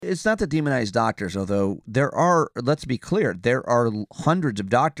it's not to demonize doctors, although there are, let's be clear, there are hundreds of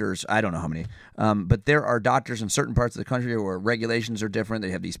doctors, I don't know how many, but there are doctors in certain parts of the country where regulations are different.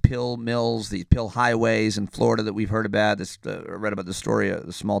 They have these pill mills, these pill highways in Florida that we've heard about. I read about the story of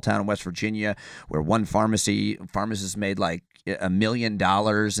a small town in West Virginia where one pharmacist made like $1 million.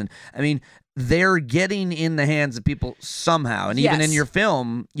 And I mean, they're getting in the hands of people somehow. And even in your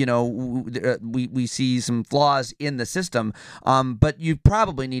film, we see some flaws in the system. But you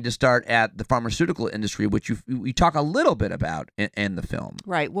probably need to start at the pharmaceutical industry, which we talk a little bit about in the film.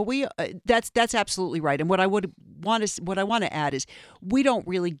 Right. Well, that's absolutely right. And what I want to add is we don't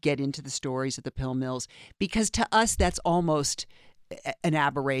really get into the stories of the pill mills because to us that's almost an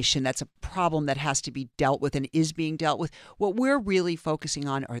aberration. That's a problem that has to be dealt with and is being dealt with. What we're really focusing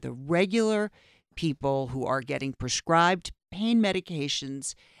on are the regular people who are getting prescribed pain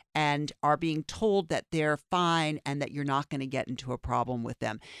medications and are being told that they're fine and that you're not going to get into a problem with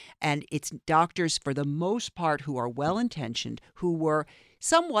them. And it's doctors, for the most part, who are well-intentioned, who were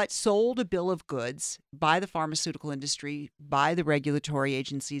somewhat sold a bill of goods by the pharmaceutical industry, by the regulatory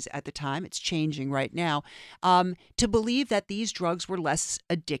agencies at the time. It's changing right now, to believe that these drugs were less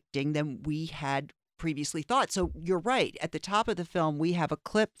addicting than we had previously thought. So you're right. At the top of the film, we have a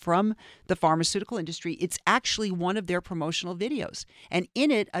clip from the pharmaceutical industry. It's actually one of their promotional videos. And in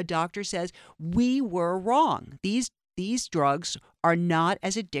it, a doctor says, we were wrong. These drugs are not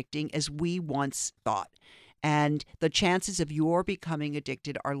as addicting as we once thought. And the chances of your becoming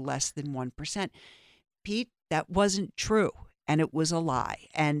addicted are less than 1%. Pete, that wasn't true. And it was a lie.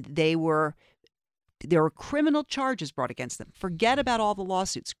 And there were criminal charges brought against them. Forget about all the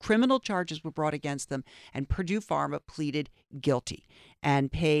lawsuits. Criminal charges were brought against them, and Purdue Pharma pleaded guilty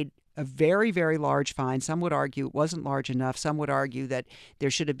and paid a very, very large fine. Some would argue it wasn't large enough. Some would argue that there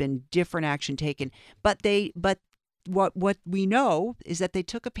should have been different action taken. But what we know is that they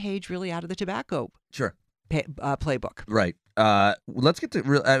took a page really out of the tobacco playbook. Right. Let's get to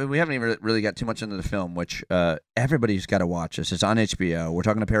we haven't even really got too much into the film, which everybody's got to watch this. It's on HBO. We're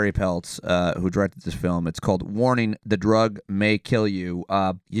talking to Perri Peltz, who directed this film. It's called Warning, the Drug May Kill You.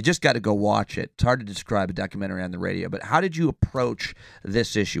 You just got to go watch it. It's hard to describe a documentary on the radio, but how did you approach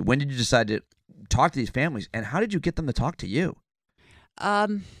this issue? When did you decide to talk to these families, and how did you get them to talk to you?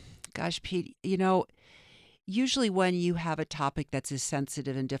 Gosh, Pete, usually when you have a topic that's as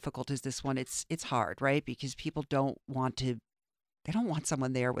sensitive and difficult as this one, it's hard, right? Because people don't want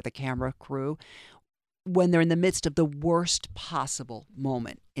someone there with a camera crew when they're in the midst of the worst possible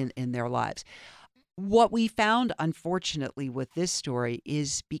moment in their lives. What we found, unfortunately, with this story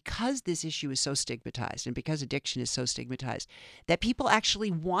is because this issue is so stigmatized and because addiction is so stigmatized, that people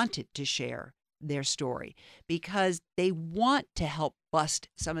actually wanted to share their story because they want to help bust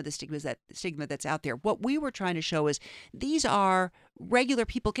some of the stigma that's out there. What we were trying to show is these are regular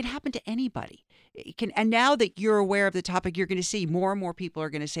people. It can happen to anybody. And now that you're aware of the topic, you're going to see more and more people are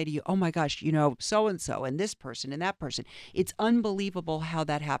going to say to you, oh my gosh, so-and-so and this person and that person. It's unbelievable how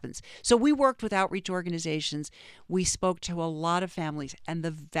that happens. So we worked with outreach organizations. We spoke to a lot of families, and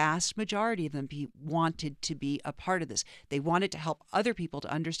the vast majority of them wanted to be a part of this. They wanted to help other people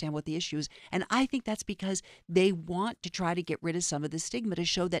to understand what the issue is. And I think that's because they want to try to get rid of some of the stigma to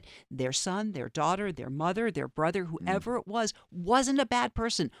show that their son, their daughter, their mother, their brother, whoever it was, wasn't a bad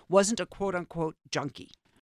person, wasn't a quote-unquote junkie.